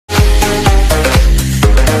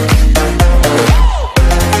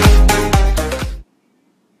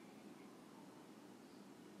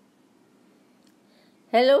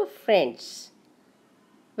Hello friends,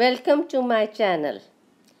 welcome to my channel.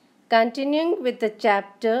 Continuing with the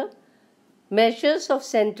chapter Measures of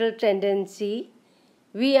Central Tendency,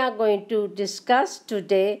 we are going to discuss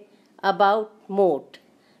today about mode.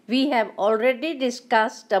 We have already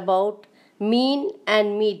discussed about mean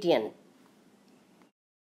and median.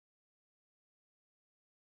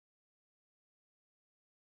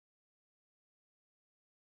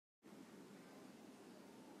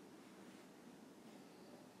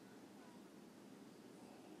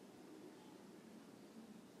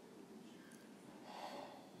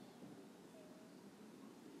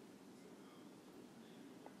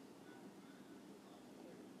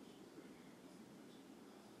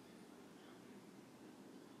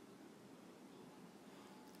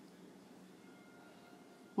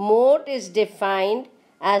 Mode is defined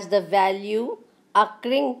as the value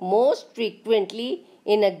occurring most frequently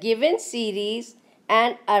in a given series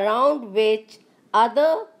and around which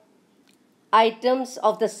other items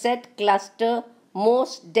of the set cluster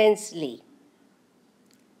most densely.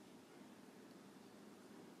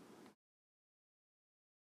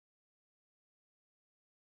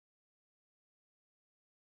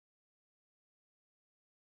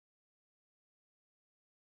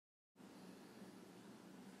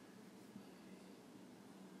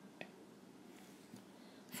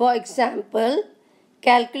 For example,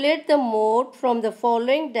 calculate the mode from the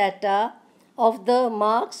following data of the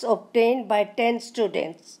marks obtained by 10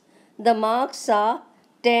 students. The marks are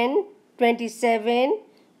 10, 27,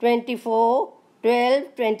 24,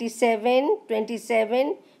 12, 27,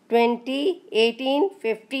 27, 20, 18,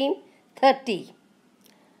 15, 30.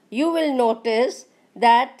 You will notice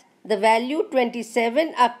that the value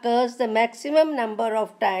 27 occurs the maximum number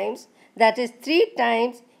of times, that is 3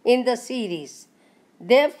 times in the series.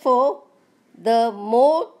 Therefore, the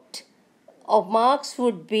mode of marks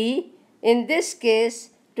would be, in this case,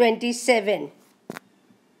 27.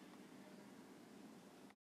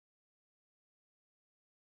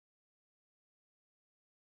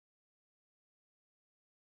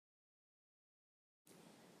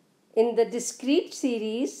 In the discrete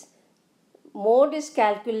series, mode is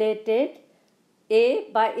calculated A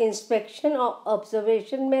by inspection or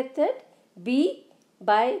observation method, B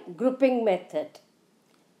by grouping method.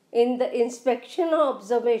 In the inspection or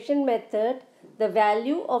observation method, the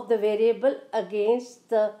value of the variable against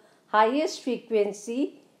the highest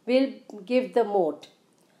frequency will give the mode.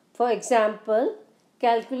 For example,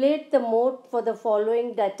 calculate the mode for the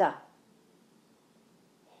following data.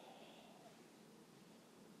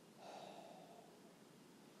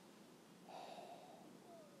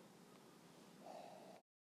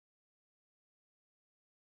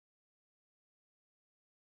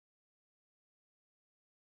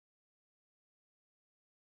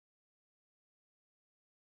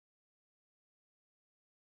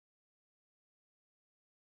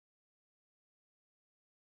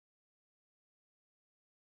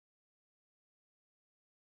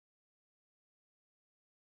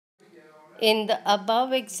 In the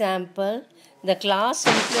above example, the class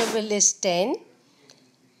interval is 10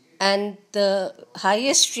 and the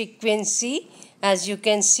highest frequency, as you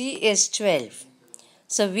can see, is 12.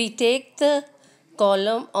 So we take the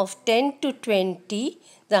column of 10 to 20.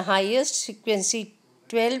 The highest frequency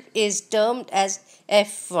 12 is termed as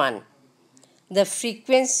F1. The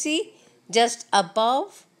frequency just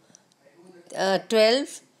above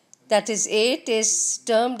 12, that is 8, is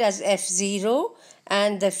termed as F0,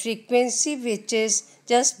 and the frequency which is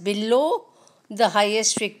just below the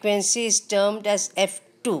highest frequency is termed as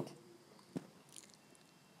F2.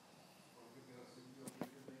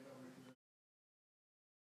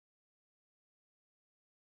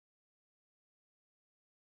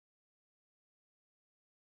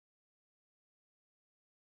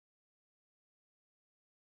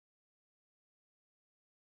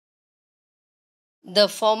 The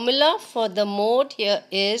formula for the mode here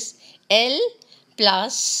is L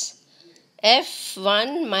plus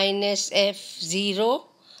F1 minus F0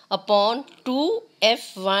 upon 2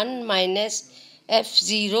 F1 minus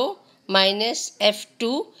F0 minus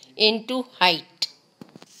F2 into height.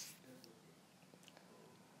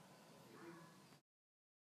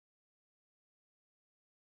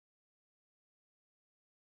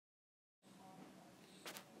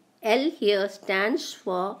 L here stands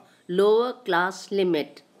for lower class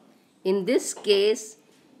limit. In this case,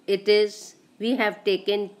 we have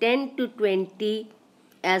taken 10 to 20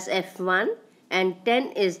 as F1 and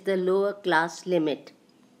 10 is the lower class limit.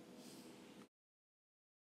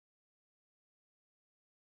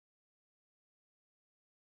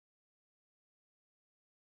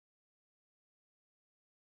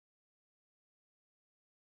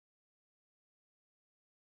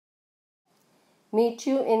 Meet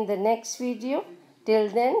you in the next video. Till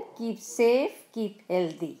then, keep safe, keep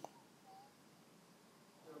healthy.